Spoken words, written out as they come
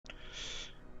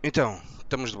Então,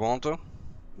 estamos de volta.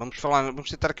 Vamos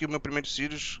tentar aqui o meu primeiro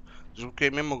Sirus.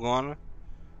 Desbloqueei mesmo agora.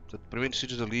 Portanto, primeiro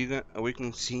Sirus da Liga,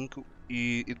 Awakening 5.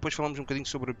 E depois falamos um bocadinho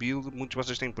sobre a build. Muitos de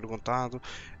vocês têm perguntado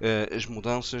as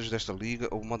mudanças desta liga.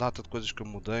 Houve uma data de coisas que eu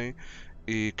mudei.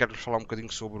 E quero-vos falar um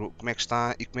bocadinho sobre como é que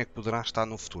está e como é que poderá estar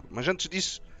no futuro. Mas antes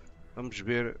disso, vamos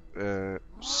ver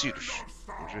Sirus.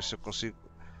 Vamos ver se eu consigo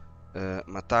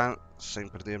matar sem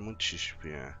perder muito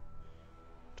XP.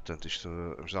 Portanto, isto,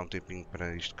 vamos dar um tempinho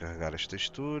para isto carregar as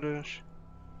texturas.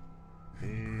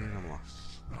 E vamos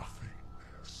lá.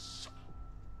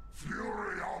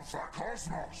 Fury of the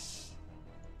cosmos!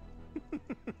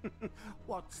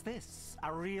 What's this?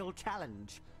 A real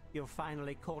challenge? You've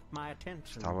finally caught my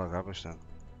attention. Está a lagar bastante.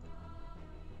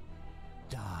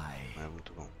 Die. Não é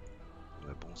muito bom.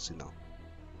 Não é bom sinal.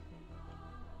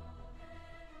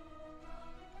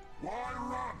 Why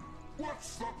run?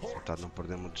 What's the point? Tentar não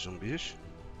perder muitos zumbis.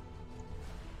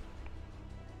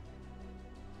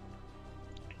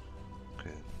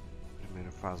 Ok.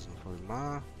 Primeira fase não foi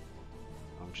má.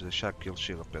 Vamos deixar que ele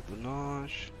chegue ao pé de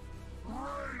nós.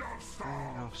 Rain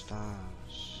of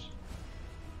Stars.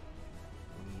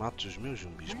 Mate os meus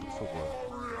zumbis, por favor.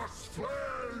 glorious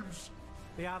flames!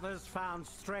 The others found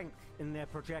strength in their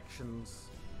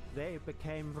projections. They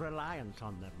became reliant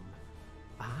on them.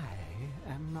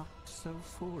 I am not so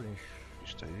foolish.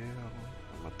 Isto é ele.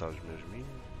 Vou matar os meus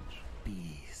minions.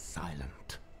 Be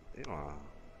silent. E lá.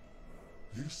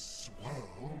 This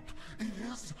world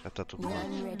is Já está tudo When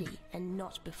bem. I'm ready and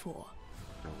not before.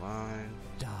 Já vai.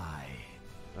 Die.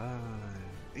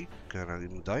 Ih, caralho,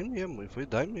 me dai mesmo. Foi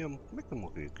dai mesmo. Como é que eu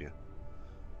morri aqui?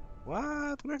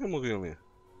 What? Como é que eu morri ali?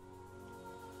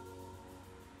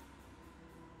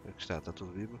 Como é que está? Está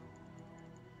tudo vivo?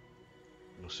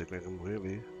 Não sei como é que eu morri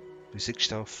ali. Pensei que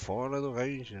estava fora do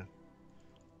range.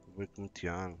 Vou ver que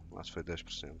meteano. Lá se foi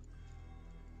 10%.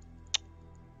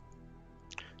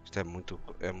 Isto é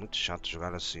muito chato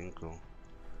jogar assim com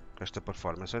esta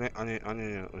performance.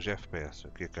 Olhem os FPS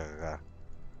aqui a carregar.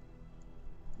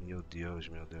 Meu Deus,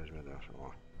 meu Deus, meu Deus. Ó.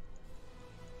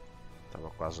 Estava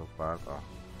quase a par. Ó,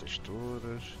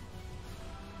 texturas.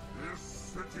 this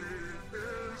city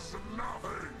is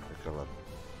nothing! Aquela.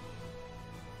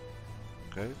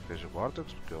 Ok, fez o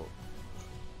vortex porque eu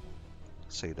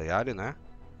saí da área, né?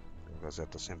 O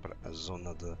Gazeta sempre a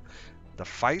zona da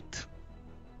fight.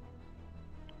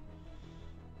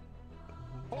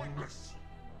 Pointless!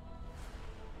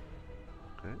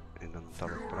 Ok, ainda não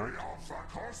estava Fury pronto. of the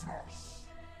cosmos!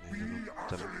 Ainda Be não estava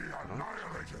utterly pronto.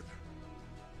 annihilated!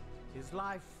 Is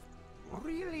life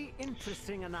really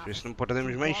interesting enough? Ver se não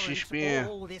perdemos mais to warrant XP.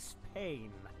 all this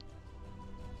pain?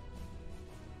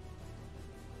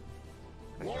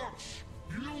 Watch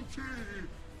guilty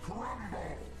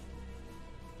crumble!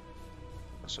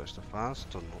 Passou esta fase.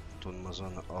 Estou numa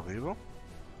zona horrível.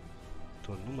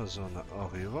 Estou numa zona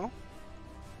horrível.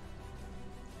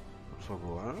 Por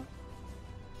favor.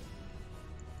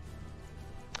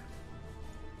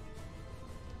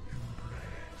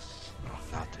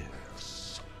 Nothing.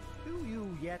 Do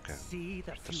you yet Okay. see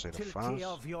the Terceira futility fase.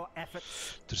 of your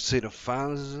efforts? Terceira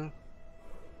fase.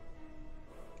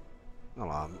 Olha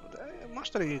lá.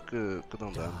 Mostra aí que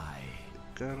não dá. Die.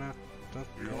 Cara, tá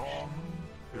Beyond,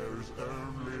 there is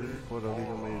only pôr ali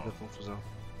no meio da confusão.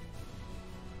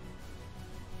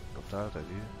 Não tá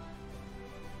ali.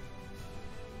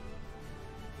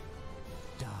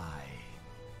 Die.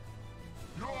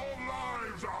 your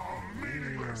lives are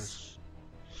meaningless!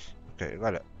 Ok,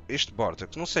 agora, este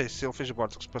vortex, não sei se ele fez o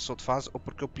vortex passou de fase ou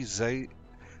porque eu pisei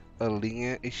a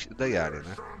linha da área,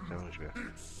 né? Já vamos ver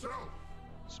Itself!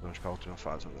 se vamos para a última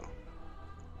fase ou não.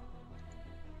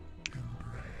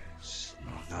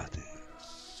 Nada.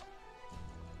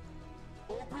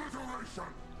 Obliteration!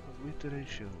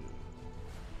 Obliteration.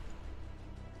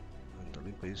 Anda,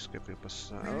 limpa isso que é para eu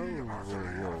passar. Oh.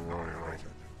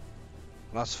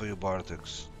 Lá se foi o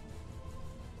vortex.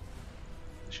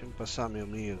 Deixa-me passar, meu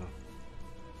amigo.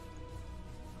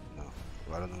 Não,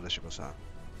 agora não me deixa passar.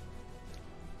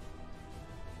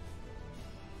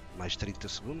 Mais 30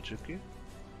 segundos aqui.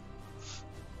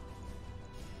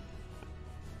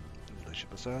 Não me deixa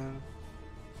passar.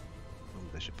 Não me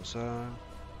deixa passar.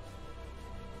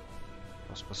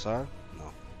 Posso passar?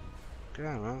 Não.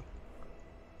 Caramba.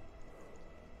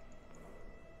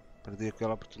 Perdi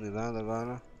aquela oportunidade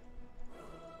agora.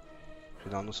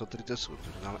 Afinal não são 30 segundos,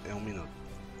 afinal é 1 minuto.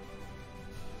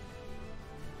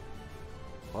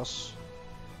 Posso?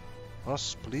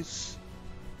 Posso, please?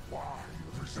 Why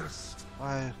resist?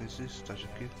 Vai, resiste, estás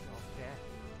aqui. Your death,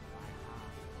 my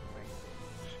heart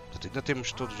breaks. Portanto, ainda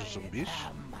temos todos os zumbis.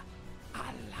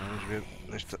 Vamos ver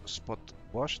neste spot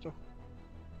bosta.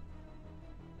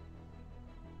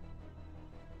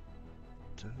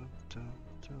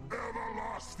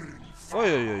 Everlasting Oi, fire.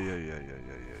 oi, oi, oi, oi, oi,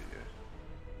 oi, oi, oi.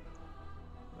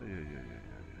 Oi, oi, oi, oi,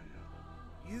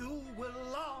 oi, You will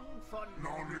long for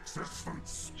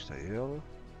Non-existence. oi. Isto é ele.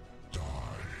 Die.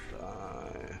 Tá.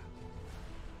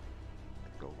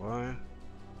 Ficou bem.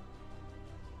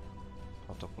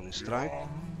 Falta o Clean Strike.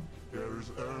 There's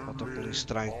Falta o Clean only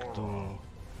Strike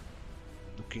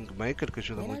do Kingmaker, que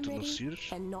ajuda When I'm muito no ready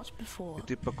Sirus. and not before. Eu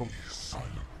tive para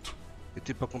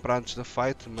silent. comprar antes da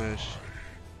fight, mas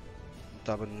não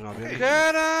estava no venda.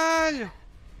 Caralho!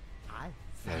 I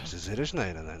Não é preciso dizer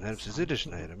asneira, não é? Não é preciso dizer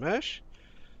asneira, mas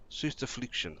Swift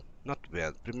Affliction, not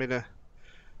bad.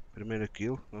 Primeira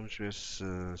kill, vamos ver se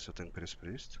eu tenho preço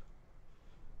para isto.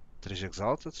 3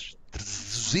 Exalted,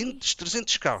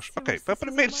 300 caos. Ok, para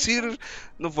primeiro Sirus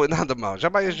não foi nada mal, já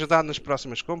vai ajudar nas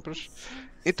próximas compras.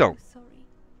 Então,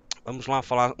 vamos lá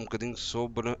falar um bocadinho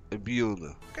sobre a build.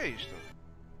 O que é isto?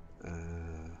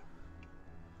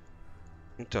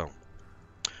 Então,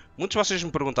 muitos de vocês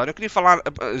me perguntaram, eu queria falar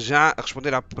já a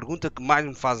responder à pergunta que mais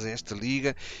me fazem esta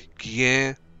liga, que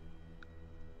é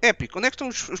Epic, onde é que estão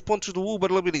os pontos do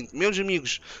Uber Labirinto? Meus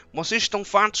amigos, vocês estão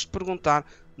fartos de perguntar,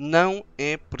 não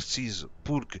é preciso,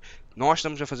 porque nós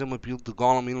estamos a fazer uma build de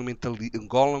Golem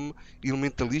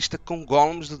Elementalista com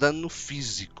Golems de dano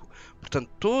físico. Portanto,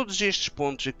 todos estes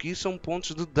pontos aqui são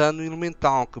pontos de dano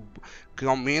elemental, que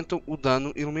aumentam o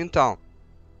dano elemental.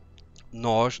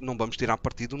 Nós não vamos tirar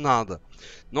partido de nada.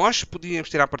 Nós podíamos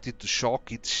tirar partido de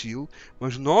choque e de shield,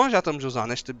 mas nós já estamos a usar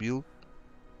nesta build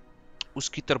os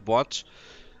Skitterbots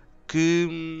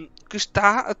que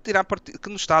está a tirar partido, que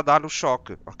nos está a dar o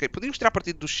choque. Okay? Podíamos tirar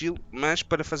partido do shield, mas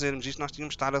para fazermos isto nós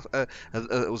tínhamos de estar a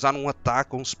usar um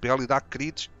ataque, um spell e dar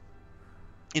crits,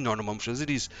 e nós não vamos fazer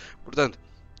isso. Portanto,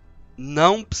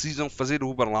 não precisam fazer o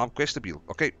overlap com esta build.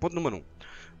 Ok? Ponto número 1.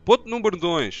 Ponto número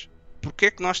 2. Porque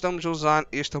é que nós estamos a usar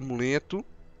este amuleto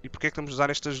e porque é que estamos a usar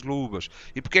estas luvas?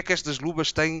 E porque é que estas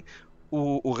luvas têm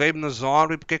o Ravenous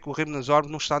Orb e porque é que o Ravenous Orb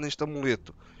não está neste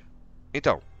amuleto?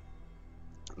 Então,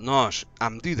 nós, à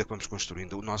medida que vamos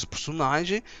construindo o nosso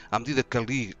personagem, à medida que a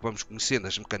liga, que vamos conhecendo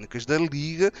as mecânicas da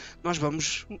liga, nós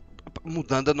vamos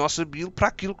mudando a nossa build para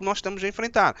aquilo que nós estamos a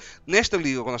enfrentar. Nesta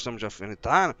liga que nós estamos a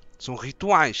enfrentar, são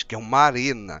rituais, que é uma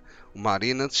arena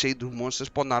cheia de monstros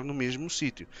para andar no mesmo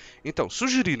sítio. Então,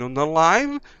 sugeriram na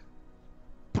live,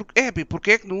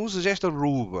 porque é que não usas esta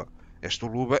luva? Esta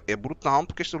luva é brutal,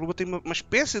 porque esta luva tem uma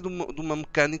espécie de uma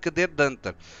mecânica de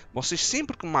Headhunter. Vocês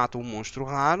sempre que matam um monstro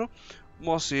raro,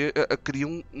 você cria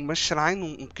uma shrine,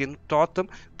 um pequeno totem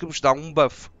que vos dá um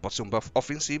buff. Pode ser um buff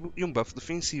ofensivo e um buff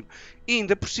defensivo. E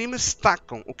ainda por cima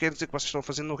stacam. O que quer dizer que vocês estão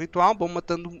fazendo no ritual, vão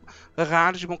matando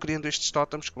raros e vão criando estes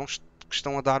totems que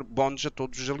estão a dar bónus a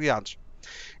todos os aliados.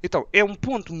 Então, é um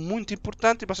ponto muito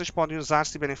importante e vocês podem usar se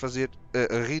estiverem a fazer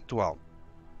ritual.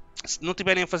 Se não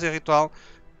tiverem a fazer ritual,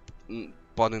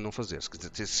 podem não fazer.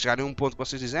 Se chegarem a um ponto que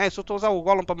vocês dizem, só estou a usar o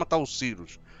Golem para matar o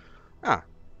Sirus.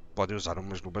 Podem usar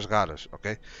umas luvas raras,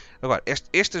 ok? Agora,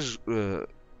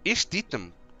 este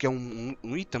item, que é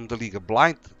um item da Liga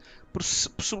Blind,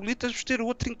 possibilita-vos ter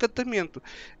outro encantamento,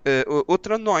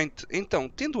 outra anoint. Então,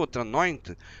 tendo outra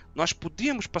anoint, nós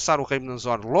podíamos passar o Ravenous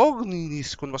Orb logo no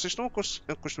início, quando vocês estão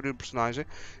a construir o personagem,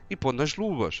 e pôr nas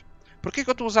luvas. Porquê que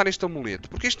eu estou a usar este amuleto?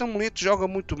 Porque este amuleto joga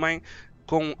muito bem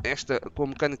com a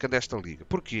mecânica desta liga.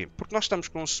 Porquê? Porque nós estamos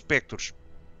com os espectros.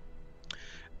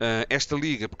 Esta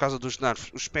liga, por causa dos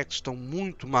nerfs, os espectros estão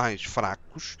muito mais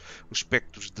fracos, os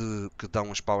espectros que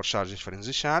dão as power charges e as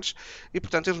frenzy charges, e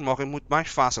portanto eles morrem muito mais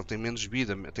fácil, têm menos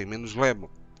vida, têm menos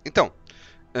level. Então,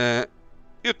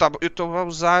 eu estou a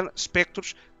usar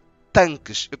espectros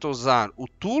tanques. Eu estou a usar o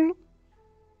Tool,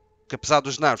 que apesar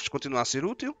dos nerfs continua a ser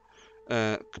útil,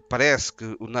 que parece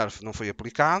que o nerf não foi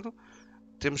aplicado.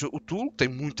 Temos o Tool, que tem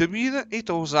muita vida, e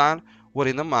estou a usar o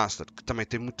Arena Master, que também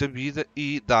tem muita vida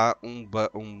e dá um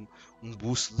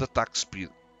boost de ataque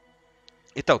speed.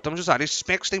 Então, estamos a usar estes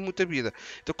specs que têm muita vida.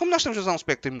 Então, como nós estamos a usar um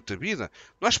spec que tem muita vida,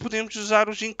 nós podemos usar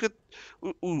o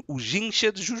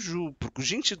Jincha de Juju, porque o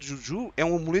Jincha de Juju é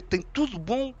um amuleto que tem tudo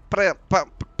bom para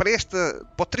o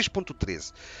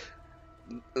 3.13.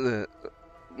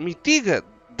 Mitiga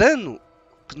dano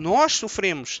que nós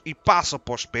sofremos e passa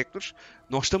para os espectros.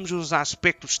 Nós estamos a usar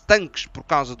espectros tanques por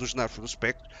causa dos nerfs dos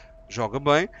espectros. Joga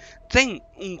bem. Tem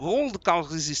um roll de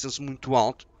cause resistance muito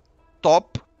alto.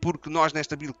 Top. Porque nós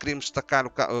nesta build queremos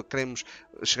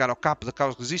chegar ao capo da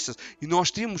cause resistance. E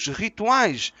nós temos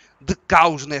rituais de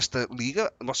caos nesta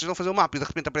liga. Vocês vão fazer um mapa e de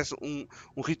repente aparece um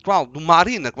ritual de uma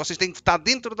arena. Que vocês têm que estar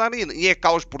dentro da arena. E é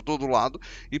caos por todo o lado.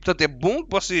 E portanto é bom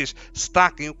que vocês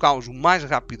stackem o caos o mais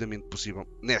rapidamente possível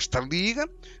nesta liga.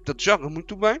 Portanto joga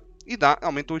muito bem. E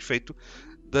aumenta o efeito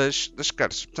das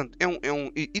curses. Portanto,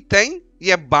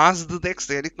 é a base de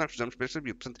Dexterity que nós precisamos para esta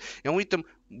build. Portanto, é um item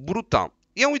brutal.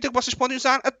 E é um item que vocês podem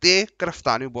usar até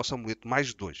craftarem o vosso amuleto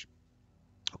mais 2.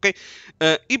 Ok?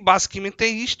 E basicamente é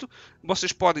isto.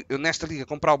 Vocês podem, nesta liga,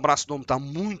 comprar o braço de ombro, está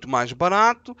muito mais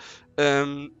barato.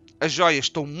 As joias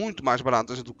estão muito mais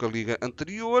baratas do que a liga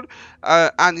anterior.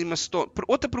 A Anima Stone.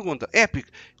 Outra pergunta. Epic.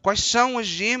 Quais são as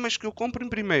gemas que eu compro em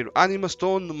primeiro? Anima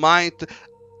Stone, Might,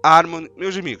 Harmony.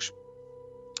 Meus amigos,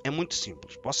 é muito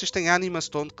simples. Vocês têm a Anima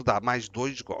Stone que dá mais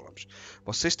 2 golems.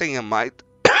 Vocês têm a Might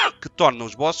que torna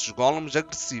os vossos golems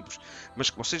agressivos. Mas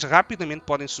que vocês rapidamente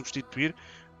podem substituir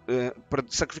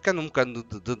sacrificando um bocado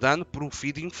de dano por um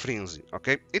Feeding Frenzy,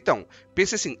 ok? Então,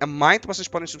 pense assim, a Might vocês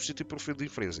podem substituir por um Feeding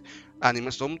Frenzy. A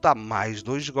animação dá mais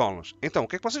 2 golems. Então, o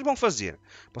que é que vocês vão fazer?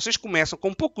 Vocês começam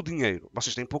com pouco dinheiro.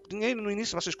 Vocês têm pouco dinheiro, no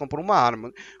início vocês compram uma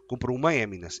arma, compram uma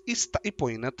Eminence e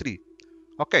põem na tree.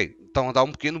 Ok, então a dar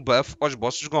um pequeno buff aos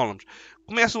vossos golems.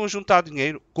 Começam a juntar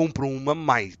dinheiro, compram uma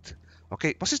Might.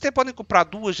 Okay? Vocês até podem comprar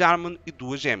 2 Harmony e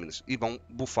 2 Eminence e vão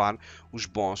buffar os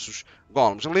vossos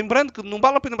golems. Lembrando que não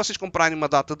vale a pena vocês comprarem uma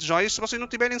data de joias se vocês não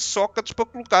tiverem sockets para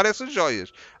colocar essas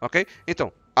joias. Ok?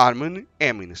 Então, Harmony,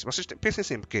 Eminence. Vocês pensem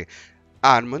sempre que é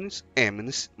Harmony,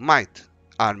 Eminence, Might.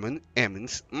 Harmony,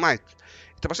 Eminence, Might.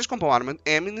 Então vocês compram Harmony,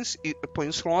 Eminence e põem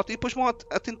o slot e depois vão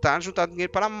a tentar juntar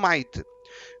dinheiro para a Might.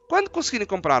 Quando conseguirem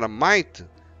comprar a Might,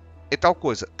 é tal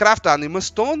coisa. Craft a Anima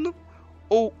Stone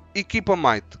ou equipa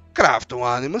Might. Craftam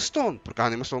a Anima Stone, porque a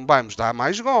Anima Stone vai-nos dar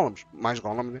mais golems. Mais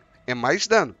golems é mais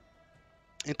dano.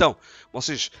 Então,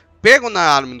 vocês pegam na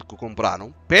Harmony que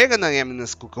compraram, pegam na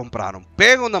Eminence que compraram,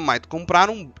 pegam na Might que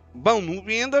compraram, vão no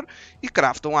Vender e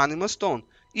craftam a Anima Stone.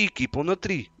 E equipam na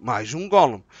Tree, mais um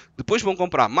golem. Depois vão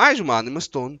comprar mais uma Anima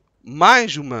Stone,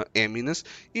 mais uma Eminence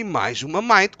e mais uma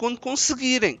Might quando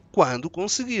conseguirem.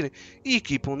 E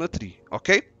equipam na Tree,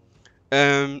 ok?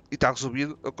 E está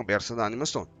resolvido a conversa da Anima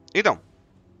Stone. Então,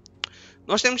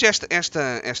 nós temos esta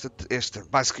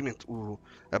basicamente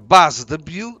a base da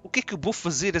build. O que é que eu vou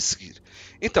fazer a seguir?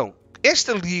 Então,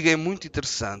 esta liga é muito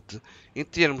interessante em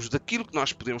termos daquilo que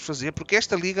nós podemos fazer, porque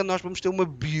esta liga nós vamos ter uma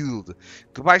build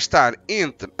que vai estar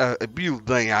entre a build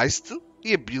da Heist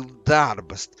e a build da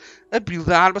Harvest. A build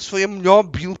da Harvest foi a melhor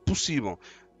build possível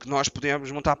que nós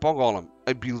podemos montar para o Golem.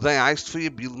 A build da Heist foi a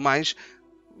build mais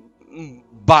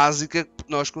básica que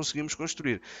nós conseguimos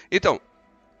construir. Então,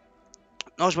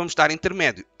 nós vamos estar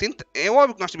intermédio. É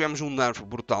óbvio que nós tivemos um nerf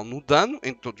brutal no dano,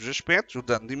 em todos os aspectos, o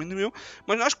dano diminuiu,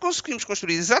 mas nós conseguimos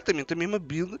construir exatamente a mesma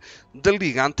build da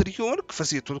liga anterior, que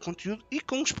fazia todo o conteúdo, e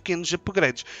com uns pequenos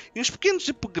upgrades. E os pequenos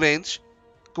upgrades,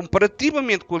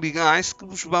 comparativamente com a liga Ice, que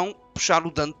vos vão puxar o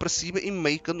dano para cima e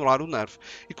meio que anular o nerf.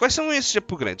 E quais são esses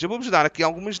upgrades? Eu vou-vos dar aqui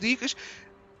algumas dicas,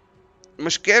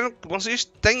 mas quero que vocês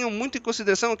tenham muito em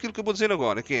consideração aquilo que eu vou dizer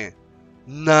agora, que é: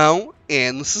 não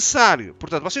é necessário.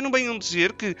 Portanto, vocês não venham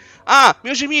dizer que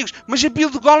meus amigos, mas a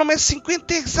build de Golem é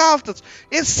 50 Exalted,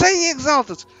 é 100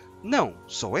 Exalted. Não,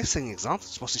 só é 100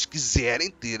 Exalted se vocês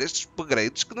quiserem ter estes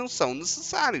upgrades que não são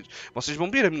necessários. Vocês vão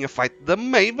ver a minha fight da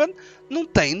Maven, não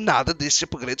tem nada destes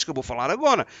upgrades que eu vou falar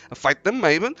agora. A fight da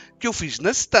Maven que eu fiz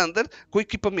na Standard com o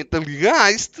equipamento da Liga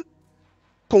Heist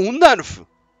com o nerf.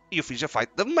 E eu fiz a fight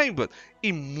da Maven.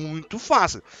 E muito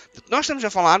fácil. Nós estamos a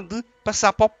falar de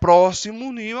passar para o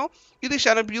próximo nível e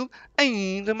deixar a build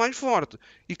ainda mais forte.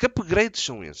 E que upgrades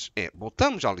são esses?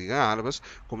 Voltamos à Liga Harvest.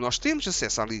 Como nós temos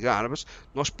acesso à Liga Harvest,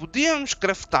 nós podemos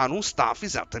craftar um staff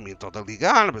exatamente ao da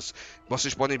Liga Harvest.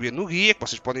 Vocês podem ver no guia,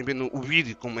 vocês podem ver no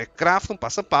vídeo como é que craftam,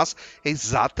 passo a passo. É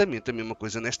exatamente a mesma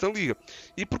coisa nesta liga.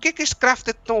 E porquê é que este craft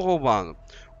é tão roubado?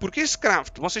 Porque este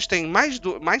craft, vocês têm mais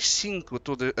 5 a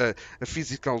toda a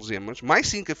physical gems, mais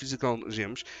 5 a physical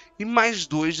gems e mais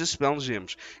 2 a spell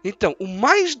gems. Então, o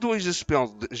mais 2 a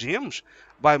spell gems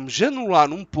vai-nos anular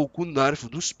um pouco o nerf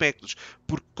dos espectros,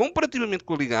 porque comparativamente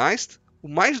com a Liga Heist, o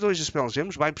mais 2 a spell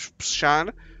gems vai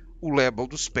puxar o level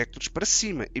dos espectros para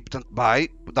cima e, portanto, vai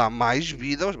dar mais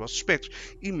vida aos vossos espectros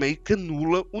e meio que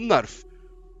anula o nerf.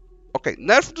 Ok,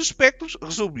 nerf dos espectros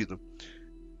resolvido.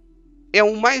 É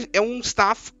um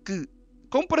staff que,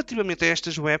 comparativamente a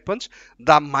estas weapons,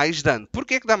 dá mais dano.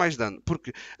 Porquê que dá mais dano?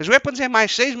 Porque as weapons é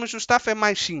mais 6, mas o staff é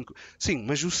mais 5. Sim,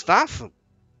 mas o staff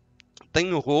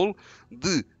tem o rolo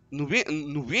de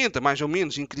 90, mais ou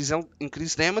menos, increase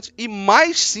damage e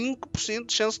mais 5%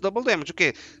 de chance de double damage. O que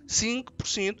é?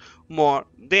 5% more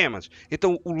damage.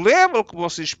 Então, o level que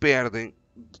vocês perdem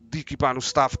de equipar o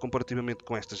staff comparativamente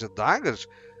com estas adagas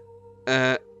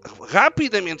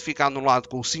rapidamente fica anulado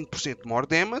com o 5% more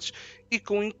damage e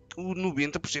com o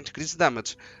 90% de increase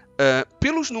damage.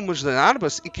 pelos números da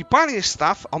Arbas, equiparem este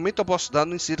staff aumenta o vosso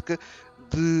dano em cerca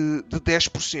de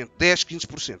 10%, 10,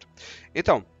 15%.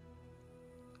 Então,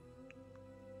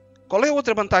 qual é a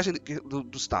outra vantagem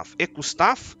do staff? É que o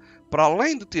staff, para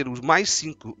além de ter os mais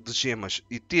 5 de gemas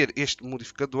e ter este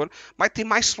modificador, vai ter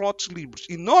mais slots livres.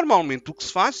 E normalmente o que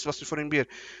se faz, se vocês forem ver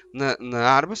na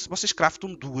Arbas, vocês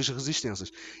craftam 2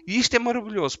 resistências. E isto é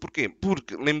maravilhoso. Porquê?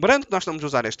 Porque, lembrando que nós estamos a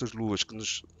usar estas luvas que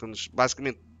nos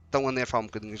basicamente estão a nerfar um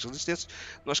bocadinho as resistências,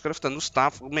 nós craftando o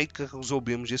staff meio que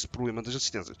resolvemos esse problema das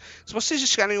resistências. Se vocês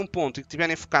chegarem a um ponto e que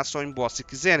estiverem focados só em boss e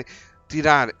quiserem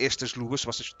tirar estas luvas, se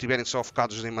vocês estiverem só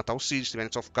focados em matar o Sirus,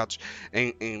 estiverem só focados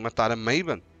em matar a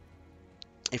Maven,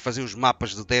 em fazer os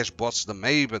mapas de 10 bosses da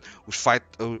Maven,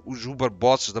 os Uber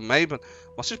bosses da Maven,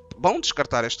 vocês vão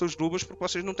descartar estas luvas porque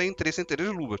vocês não têm interesse em ter as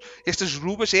luvas. Estas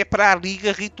luvas é para a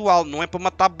liga ritual, não é para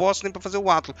matar boss nem para fazer o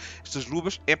Atlas. Estas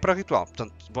luvas é para ritual.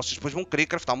 Portanto, vocês depois vão querer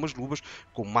craftar umas luvas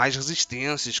com mais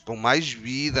resistências, com mais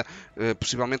vida,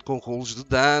 possivelmente com rolos de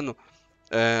dano,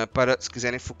 para se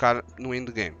quiserem focar no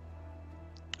endgame,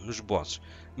 nos bosses.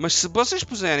 Mas se vocês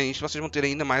puserem isto, vocês vão ter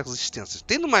ainda mais resistências.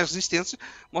 Tendo mais resistências,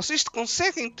 vocês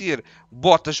conseguem ter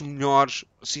botas melhores,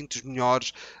 cintos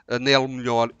melhores, anel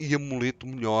melhor e amuleto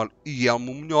melhor e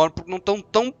elmo melhor, porque não estão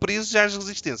tão presos às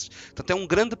resistências. Portanto, é um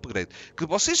grande upgrade que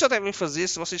vocês já devem fazer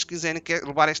se vocês quiserem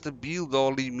levar esta build ao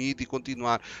limite e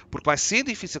continuar, porque vai ser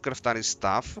difícil craftar esse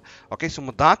staff, ok? São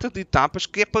uma data de etapas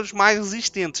que é para os mais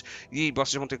resistentes e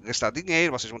vocês vão ter que gastar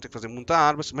dinheiro, vocês vão ter que fazer muita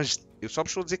arma, mas eu só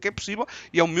vos estou a dizer que é possível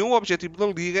e é o meu objetivo da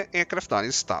liga, é craftar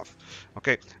esse staff,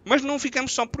 ok? Mas não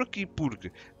ficamos só por aqui,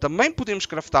 porque também podemos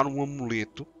craftar um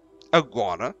amuleto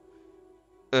agora,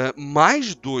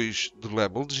 mais 2 de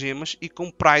level de gemas e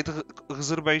com Pride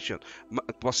Reservation.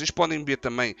 Vocês podem ver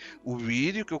também o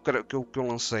vídeo que eu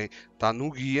lancei, está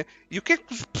no guia. E o que é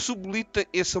que possibilita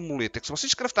esse amuleto? É que se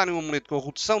vocês craftarem um amuleto com a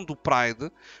redução do Pride,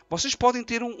 vocês podem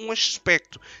ter um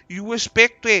aspecto. E o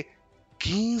aspecto é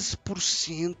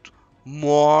 15%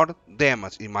 more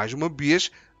damage. E mais uma vez,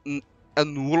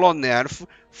 anula o nerf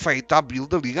feito à build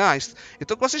da Liga Ice.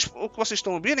 Então o que vocês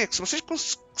estão a ver é que se vocês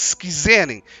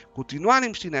quiserem continuar a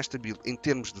investir nesta build em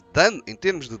termos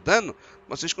de dano,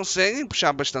 vocês conseguem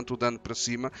puxar bastante o dano para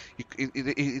cima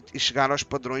e chegar aos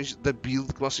padrões da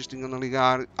build que vocês tinham na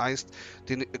Liga Ice,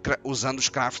 usando os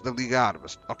crafts da Liga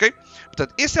Arbas, ok?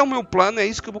 Portanto, esse é o meu plano, é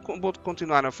isso que eu vou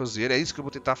continuar a fazer, é isso que eu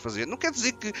vou tentar fazer. Não quer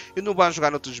dizer que eu não vá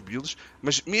jogar outras builds,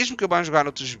 mas mesmo que eu vá jogar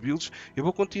outras builds, eu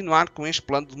vou continuar com este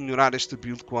plano de melhorar esta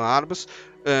build com a Arbas.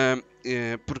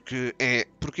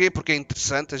 Porque é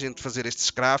interessante a gente fazer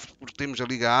estes crafts, porque temos a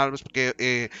Liga Arbas, porque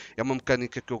é uma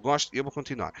mecânica que eu gosto e eu vou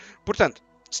continuar. Portanto,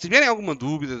 se tiverem alguma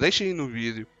dúvida, deixem aí no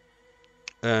vídeo.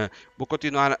 Vou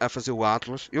continuar a fazer o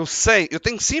Atlas. Eu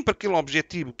tenho sempre aquele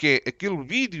objetivo, que é aquele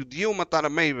vídeo de eu matar a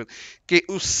Maven, que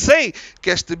eu sei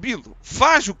que esta build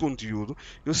faz o conteúdo,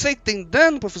 eu sei que tem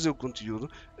dano para fazer o conteúdo,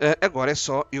 agora é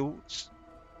só eu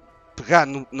pegar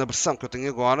na versão que eu tenho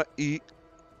agora e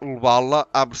levá-la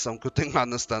à versão que eu tenho lá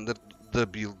na standard da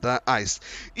build da Ice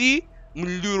e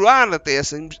melhorar até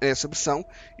essa versão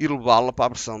e levá-la para a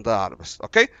versão da Arbas,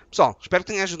 ok? Pessoal, espero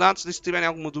que tenha ajudado. Se tiverem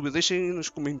alguma dúvida, deixem aí nos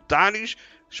comentários.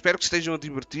 Espero que estejam a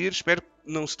divertir, espero que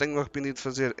não se tenham arrependido de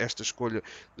fazer esta escolha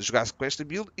de jogar com esta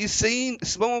build e se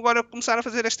vão agora começar a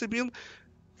fazer esta build,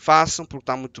 façam, porque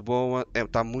está muito boa,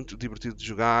 está muito divertido de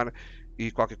jogar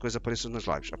e qualquer coisa apareça nas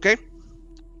lives, ok?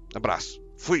 Abraço,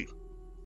 fui!